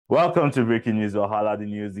Welcome to Breaking News or Hala. The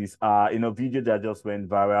news is in a video that just went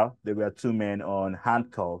viral. There were two men on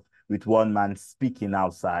handcuffs with one man speaking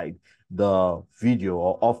outside the video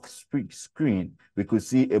or off screen. We could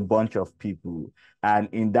see a bunch of people, and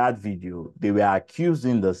in that video, they were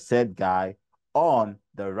accusing the said guy on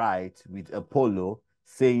the right with a polo,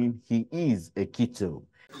 saying he is a Kito.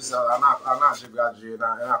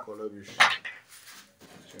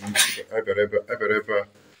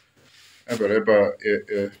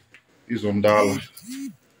 Izondala.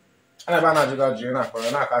 It's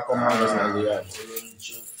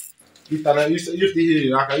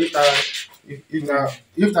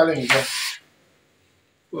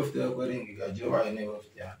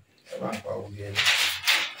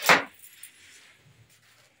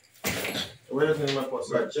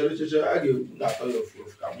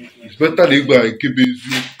better to keep it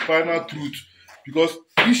final truth because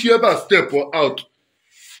this year by step or out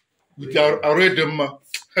with your already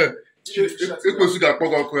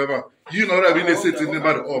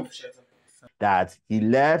that he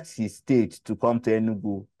left his state to come to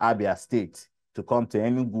Enugu, Abia State, to come to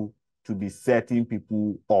Enugu to be setting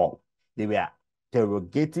people up. They were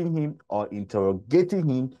interrogating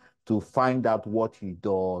him to find out what he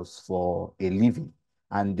does for a living.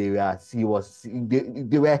 And they were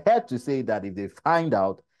had to say that if they find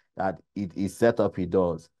out that it is set up he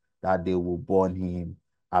does, that they will burn him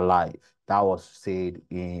alive. That was said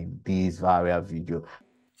in this viral video.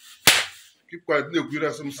 Keep quiet, you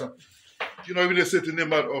know, even they say the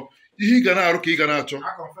name of he gonna I confess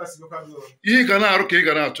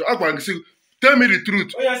tell me the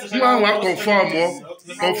truth.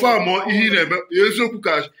 Confirm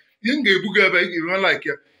you like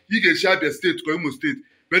you can share the state Imo state,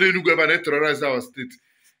 but then you go and terrorize our state.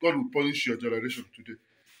 God will punish your generation today.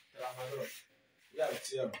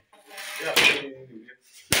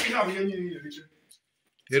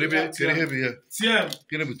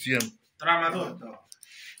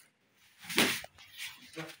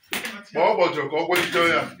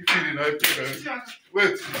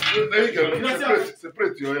 Wait,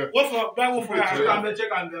 separate your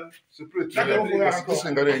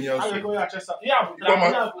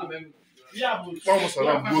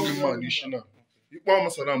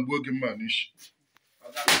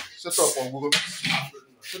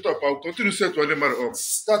set up, I'll continue to set one matter up.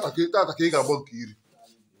 Start a cake about Kiri.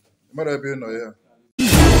 Matter being here.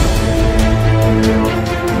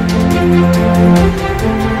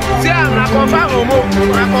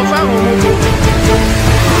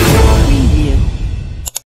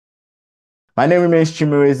 My name remains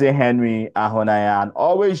Chimereze Henry Ahonaya, and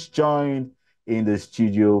always joined in the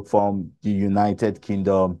studio from the United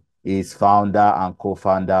Kingdom is founder and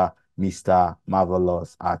co-founder Mr.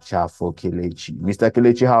 Marvelous Achafo Kelechi. Mr.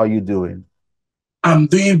 Kelechi, how are you doing? I'm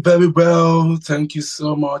doing very well. Thank you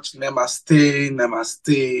so much. Namaste,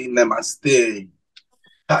 namaste, namaste.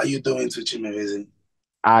 How are you doing, Chimereze?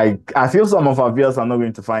 I feel some of our viewers are not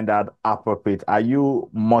going to find that appropriate. Are you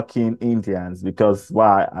mocking Indians? Because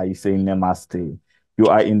why are you saying namaste? You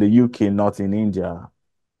are in the UK, not in India.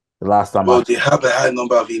 The last time they have a high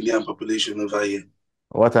number of Indian population over here.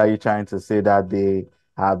 What are you trying to say, that they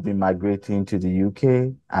have been migrating to the UK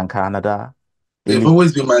and Canada? They've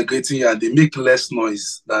always been migrating, and they make less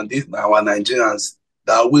noise than our Nigerians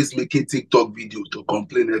that are always making TikTok video to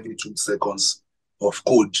complain every 2 seconds of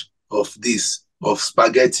code, of this, of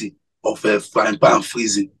spaghetti, of a frying pan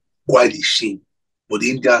freezing. Quite a shame. But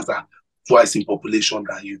the Indians are twice in population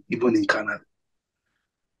than you, even in Canada.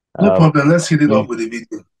 No problem. Let's hit it off with the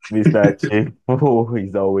video. Mr. Chief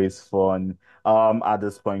is always fun. At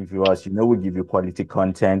this point, viewers, you know we give you quality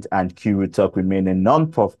content, and Kito Talk remain a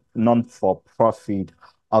non-for-profit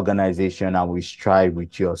organization, and we strive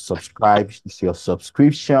with your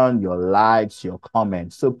subscription, your likes, your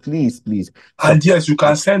comments. So please. And yes, you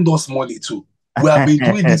can send us money too. We have been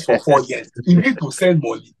doing this for 4 years. You need to send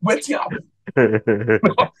money. What's happening?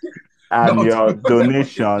 And your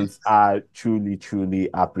donations are truly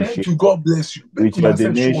appreciated. Thank you. God bless you.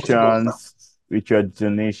 With your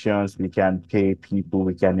donations, we can pay people,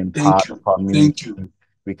 we can empower the community.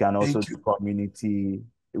 We can also do community.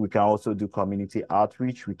 We can also do community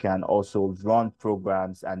outreach. We can also run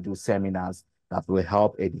programs and do seminars that will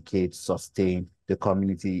help educate, sustain the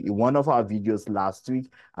community. In one of our videos last week,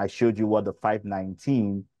 I showed you what the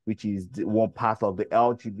 519, which is one part of the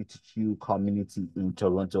LGBTQ community in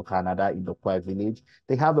Toronto, Canada, in the Quay Village.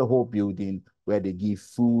 They have a whole building where they give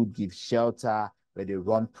food, give shelter, where they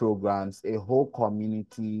run programs, a whole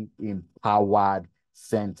community empowered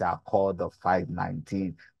center called the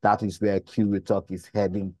 519. That is where Kito Talk is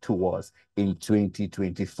heading towards in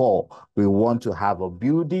 2024. We want to have a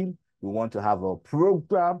building We want to have a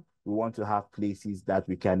program. We want to have places that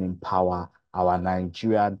we can empower our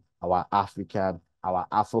Nigerian, our African, our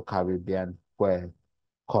Afro-Caribbean queer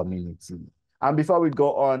community. And before we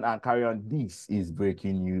go on and carry on, this is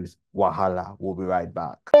breaking news. Wahala. We'll be right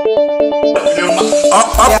back.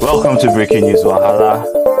 Welcome to Breaking News Wahala.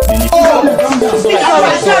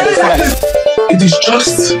 It is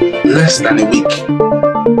just less than a week.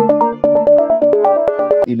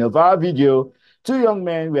 In a viral video, two young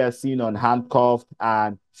men were seen unhandcuffed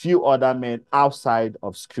and few other men outside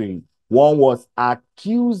of screen. One was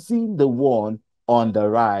accusing the one on the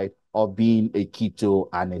right of being a Kito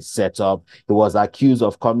and a setup. He was accused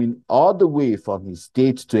of coming all the way from his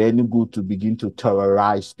state to Enugu to begin to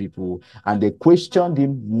terrorize people. And they questioned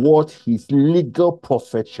him what his legal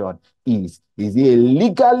profession is. Is he a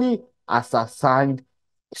legally assigned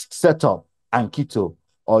setup and Kito,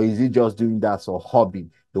 or is he just doing that as a hobby?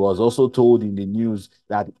 He was also told in the news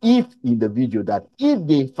that if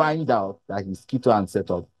they find out that he's Kito and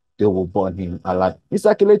setup, they will burn him alive.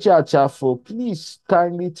 Mr. Kelechi Achafo, please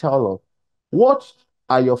kindly tell us, what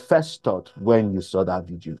are your first thoughts when you saw that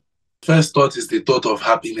video? First thought is the thought of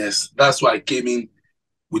happiness. That's why I came in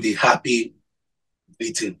with a happy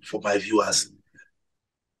greeting for my viewers.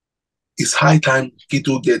 It's high time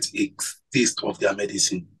Kito gets a taste of their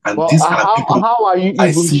medicine. And well, these are people. How are you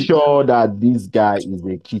even sure that this guy is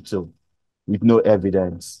a Kito with no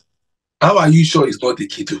evidence? How are you sure it's not a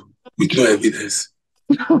Kito with no evidence?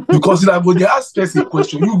 Because when they ask us a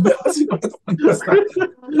question, you never understand.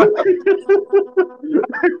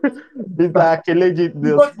 Mr. Kelechi,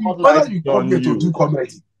 the spotlight is on you. To do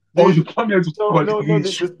comedy. Or you come here to no,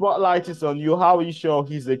 the spotlight is on you. How are you sure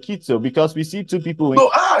he's a Kito? Because we see two people. No,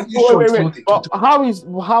 how are you sure it's not a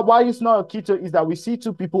Kito? Why it's not a Kito is that we see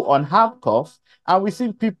two people on handcuffs and we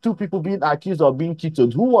see two people being accused of being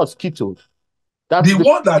Kitoed. Who was Kitoed? That's the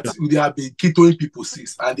one that they have been Kitoing people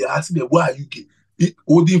since, and they're asking them, why are you gay?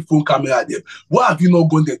 Holding phone camera at them. Why have you not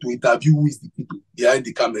gone there to interview who is the people behind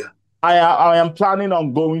the camera? I am planning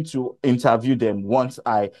on going to interview them once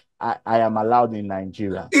I am allowed in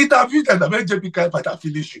Nigeria. Interview them, make JP Kai Pata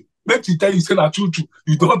finish you. Make you tell you say na true.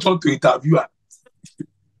 You don't want to interview her.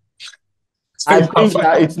 I think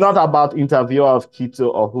that it's not about interview of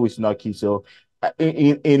Kito or who is not Kito.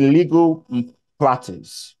 In legal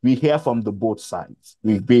practice, we hear from the both sides.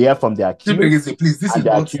 We hear from the accused. Please, this is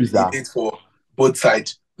not debate for both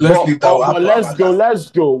sides. Let's leave that one. Let's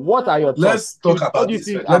go. What are your thoughts? Let's talk about this.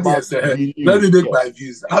 Let me make my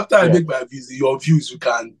views. After I make my views, your views, you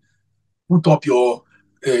can put up your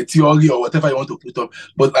theory or whatever you want to put up.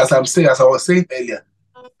 But as I was saying earlier,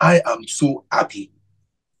 I am so happy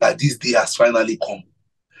that this day has finally come.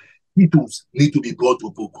 People need to be brought to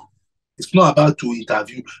book. It's not about to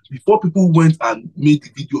interview. Before people went and made the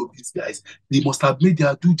video of these guys, they must have made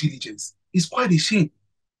their due diligence. It's quite a shame.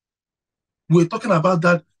 We were talking about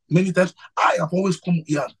that many times. I have always come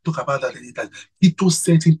here and talk about that many times. Kito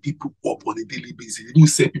setting people up on a daily basis. They don't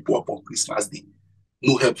set people up on Christmas Day.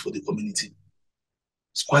 No help for the community.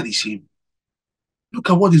 It's quite a shame. Look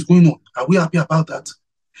at what is going on. Are we happy about that?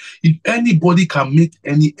 If anybody can make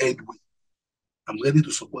any headway, I'm ready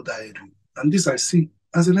to support that headway. And this I see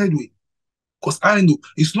as an headway. Because I know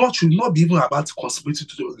should not be even about conspiracy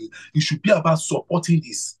theory. It should be about supporting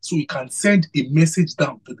this. So you can send a message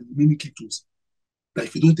down to the many Kitos that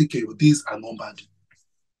if you don't take care, your days are numbered.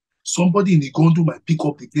 Somebody in Igondo might pick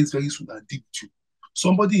up the case very soon and deal with you.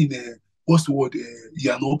 Somebody in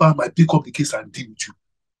Yanoba might pick up the case and deal with you.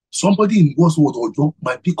 Somebody in Ojo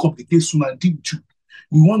might pick up the case soon and deal with you.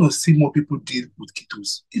 We want to see more people deal with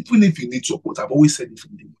Kitos. Even if you need support, I've always said it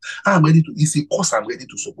from them. I'm ready to, it's a cause I'm ready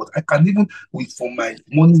to support. I can even, for my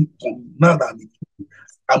money, now that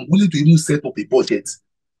I'm willing to even set up a budget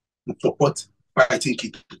to support fighting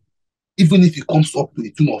Kito. Even if it comes up to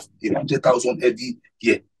the tune of 100,000 every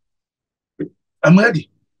year. I'm ready.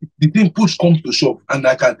 The thing push comes to shove, and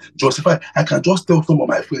I can justify. I can just tell some of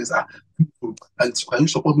my friends, and can you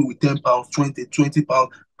support me with £10, 20 pounds,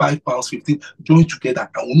 £5, 15, join together,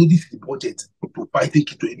 and we know this is the budget to fighting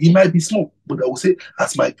Kito. It might be small, but I will say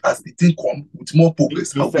as the thing comes with more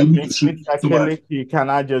progress, I'll be able to show. Can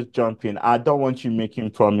I just jump in? I don't want you making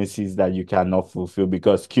promises that you cannot fulfill,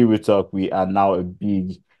 because Kito, we are now a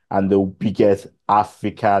big and the biggest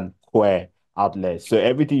African queer outlet. So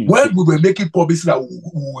everything when we were making promises that we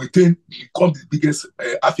will become the biggest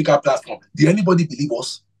African platform, did anybody believe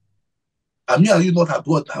us? And me and you not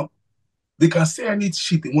abroad now. They can say any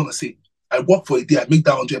shit they want to say. I work for a day, I make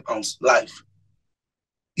that £100 live.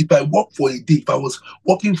 If I work for a day, if I was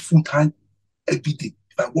working full time every day,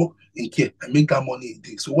 if I work in care, I make that money a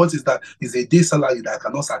day. So what is that? It's a day salary that I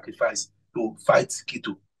cannot sacrifice to fight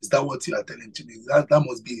Kito. Is that what you are telling to me? That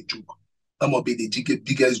must be a joke. That must be the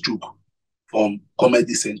biggest joke from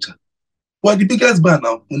Comedy Central. Well, the biggest band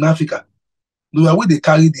now in Africa. Now we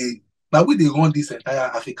they run this entire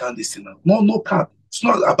African destiny now. No cap. It's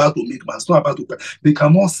not about to make man. It's not about to. They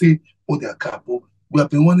cannot say, oh, they are cap. Oh, we have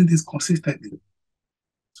been running this consistently.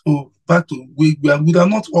 So back to we are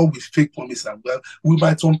not always fake promises. We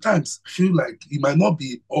might sometimes feel like it might not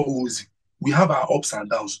be all rosy. We have our ups and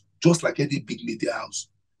downs, just like any big media house.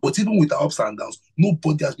 But even with our ups and downs,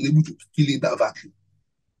 nobody has been able to fill in that vacuum.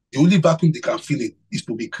 The only vacuum they can fill in is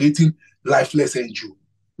to be creating lifeless NGO,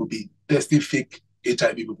 to be testing fake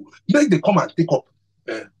HIV people. Make them come and take up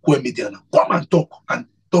queer media now. Come and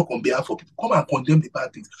talk on behalf of people. Come and condemn the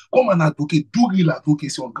bad things. Come and advocate, do real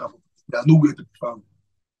advocacy on ground. There's nowhere to be found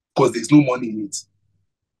because there's no money in it.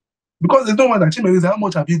 Because there's no money. How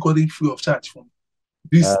much have you gotten free of charge from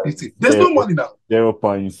this? There's no money now.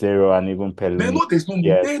 0.0 and even Pelumi. They know there's no money.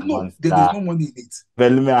 Yes, there's no money in it.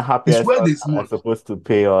 Pelumi and Happiest are supposed to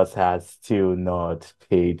pay us has still not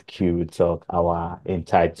paid Q Talk our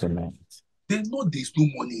entitlement. They know there's no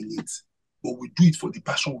money in it. But we do it for the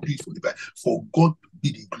passion, we do it for the passion. For God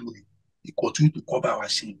be the glory. He continues to cover our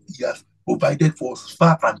shame. He has provided for us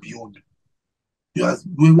far and beyond. You have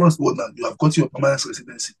got your permanent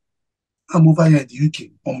residency. I'm over here in the UK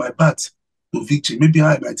on my path to victory. Maybe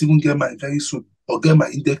I might even get mine very soon or get my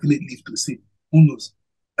indefinite leave to stay. Who knows?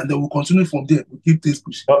 And then we'll continue from there. We'll keep things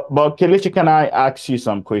pushing. But Kelechi, can I ask you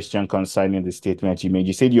some question concerning the statement you made?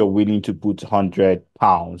 You said you're willing to put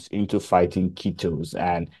 £100 into fighting Kitos,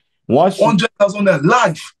 and once 100,000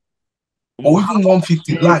 life, or even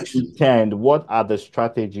 150 life. And what are the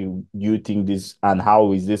strategy you think this, and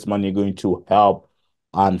how is this money going to help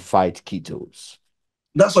and fight Kitos?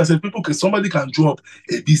 That's why I said somebody can draw up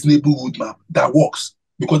a reasonable roadmap that works,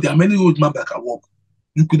 because there are many roadmaps that can work.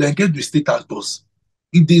 You could engage with state actors.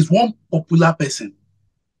 If there's one popular person,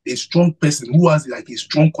 a strong person who has like a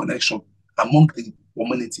strong connection among the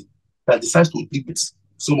community that decides to deal with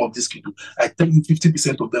some of these people, I tell you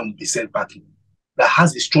 50% of them will be sent packing. That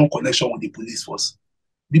has a strong connection with the police force.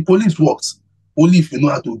 The police works only if you know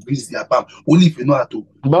how to grease their palm, only if you know how to.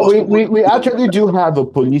 But we actually do have a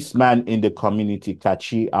policeman in the community,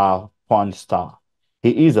 Kachi, our porn star.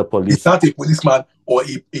 He is a policeman. Is that a policeman or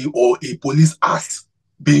a police ass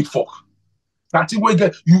being fucked? Kachi will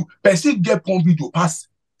get you person get porn video pass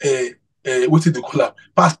what is the color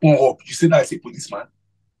pass porn up. You say that is a policeman.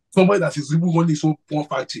 Somebody that is even only so porn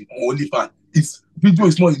fighting or only fan. Its video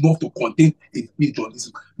is not enough to contain a page on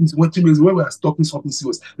this. It's when we are talking something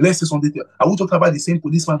serious. Let's say something there. Are we talking about the same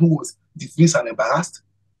policeman who was dismissed and embarrassed?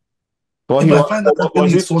 But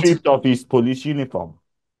was he stripped of his police uniform?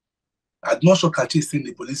 I'm not sure Kachi is in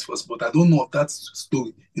the police force, but I don't know of that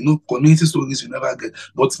story. You know, community stories you never get.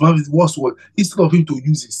 But instead of him to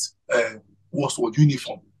use his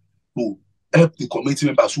uniform to help the community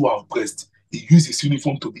members who are oppressed, he used his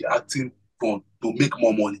uniform to be acting to make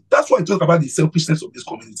more money. That's why I talk about the selfishness of this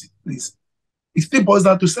community. Please, it still boils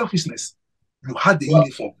down to selfishness. You had the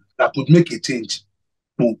uniform that could make a change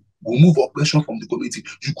to remove oppression from the community.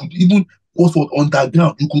 You could even go for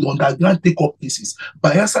underground. You could underground take up cases.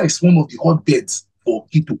 Bayelsa is one of the hotbeds for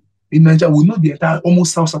Kito. In Nigeria, we know the entire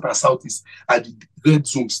almost south and southeast are the red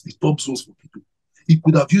zones, the top zones for Kito. He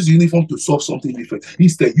could have used the uniform to solve something different.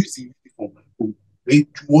 Instead, use the uniform to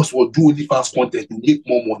do only fast content to make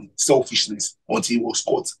more money. Selfishness until he was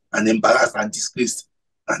caught and embarrassed and disgraced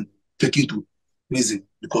and taken to prison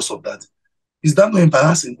because of that. Is that not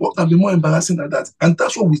embarrassing? What can be more embarrassing than that? And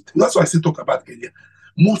that's why I still talk about earlier.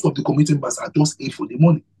 Most of the community members are just in for the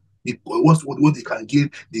money. What they can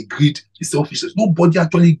gain, the greed, the selfishness. Nobody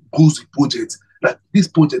actually goes with projects. Like this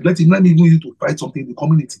project, let me even use it to fight something in the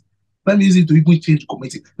community. Let me use it to even change the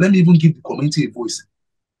community. Let me even give the community a voice.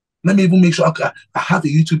 Let me even make sure I have a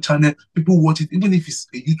YouTube channel. People watch it, even if it's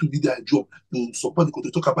a YouTube video I drop to support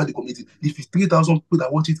to talk about the community. If it's 3,000 people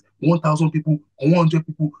that watch it, 1,000 people, 100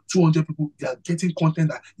 people, 200 people, they are getting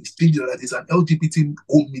content that is changing. That is an LGBT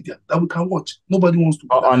home media that we can watch. Nobody wants to.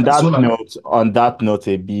 On that note,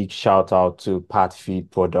 a big shout out to Pat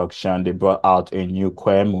Feed Production. They brought out a new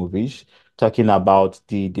queer movie talking about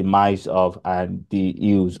the demise of and the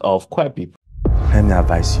ills of queer people. Let me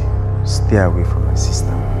advise you, stay away from my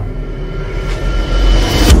sister.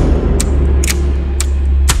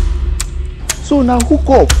 So now hook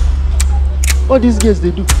up. All these girls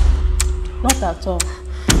they do. Not at all.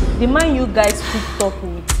 The man you guys hooked up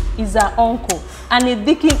with is her uncle and a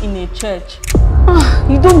deacon in a church.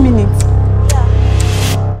 You don't mean it.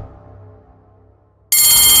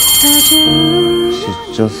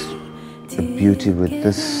 She's just a beauty with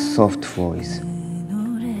this soft voice.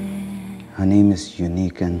 Her name is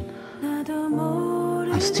unique and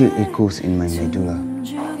still echoes in my medulla.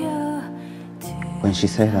 When she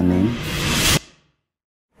said her name,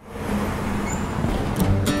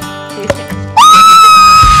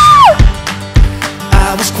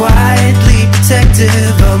 I was quietly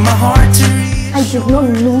protective of my heart to reach. I did not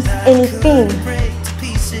lose anything.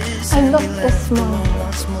 I love this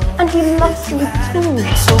man, and he loves me too.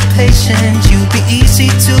 So patient, you'd be easy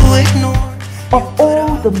to ignore. Of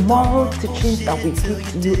all the moral teachings that we give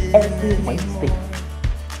to you every Wednesday,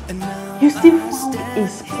 you still found a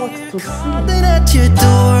spot to sing. At your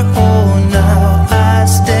door, oh now I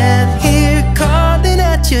stand here calling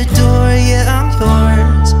at your door. Yeah, I'm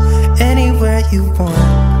yours, anywhere you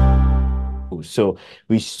want. So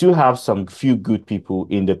we still have some few good people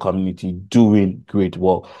in the community doing great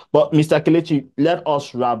work. But Mr. Kelechi, let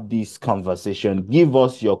us wrap this conversation. Give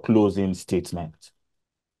us your closing statement.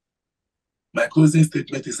 My closing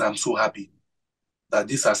statement is I'm so happy that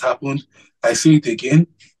this has happened. I say it again.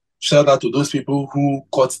 Shout out to those people who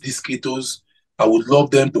caught these Kitos. I would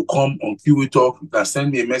love them to come on Kiwi Talk and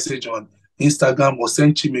send me a message on Instagram or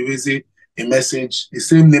send Chimereze a message. The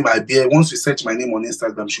same name I bear. Once you search my name on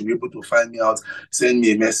Instagram, she'll be able to find me out, send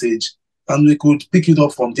me a message, and we could pick it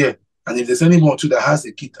up from there. And if there's anyone too that has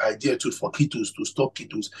a kit idea too for Kitos to stop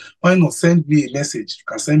Kitos, why not send me a message? You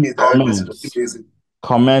can send me a direct message on Chimereze.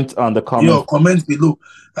 Comment on the comment. Yeah, comment below,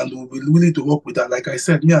 and we'll be willing to work with that. Like I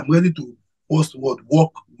said, me, I'm ready to work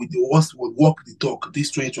the talk this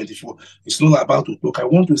 2024. It's not about to talk. I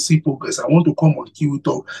want to see progress. I want to come on Kiwi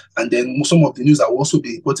Talk, and then some of the news I will also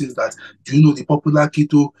be reporting is that, do you know the popular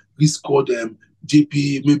Kito is called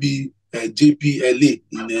JP, maybe JPLA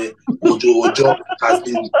in Ojo has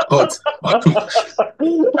been cut.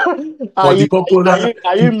 Are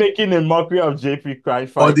you making a mockery of JP Crime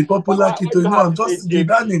Fight? Or the popular Kito? No, I'm just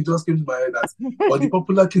that name just came to my head. Or the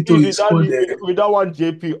popular Kito is called. We don't want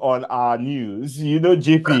JP on our news. You know,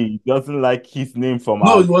 JP doesn't like his name from.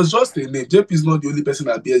 No, it was just a name. JP is not the only person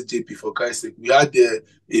that bears JP. For Christ's sake, we had a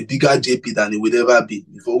bigger JP than it would ever be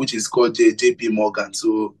before, which is called JP Morgan.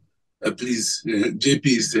 So please, JP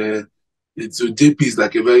is. So JP is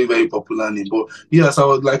like a very, very popular name. But yes,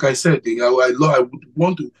 like I said, I would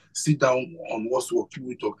want to sit down on What's What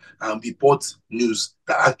Kiwi Talk and report news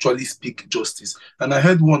that actually speak justice. And I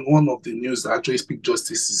heard one of the news that actually speak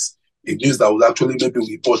justice is a news that will actually maybe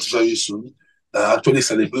report very soon, that actually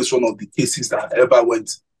celebrates one of the cases that ever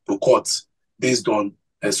went to court based on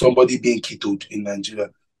somebody being kitoed in Nigeria.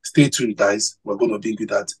 Stay tuned, guys. We're going to bring you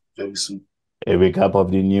that very soon. A recap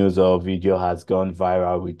of the news or video has gone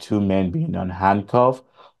viral with two men being unhandcuffed.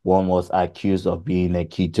 One was accused of being a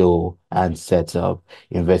Kito and set up.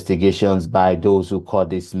 Investigations by those who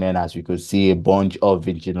caught this man, as we could see, a bunch of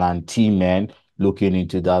vigilante men looking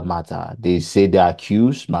into that matter. They say the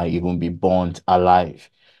accused might even be burnt alive.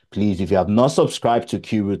 Please, if you have not subscribed to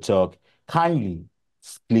Kiwi Talk, kindly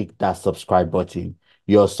click that subscribe button.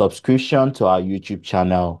 Your subscription to our YouTube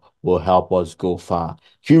channel will help us go far.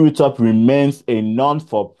 Kiwi Talk remains a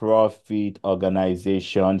non-for-profit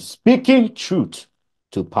organization speaking truth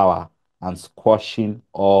to power and squashing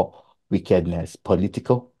all wickedness,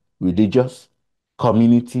 political, religious,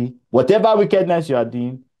 community, whatever wickedness you are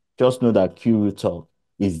doing, just know that Kiwi Talk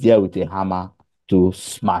is there with a hammer to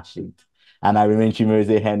smash it. And I remain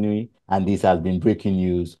Chimereze Henry, and this has been Breaking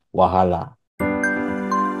News Wahala.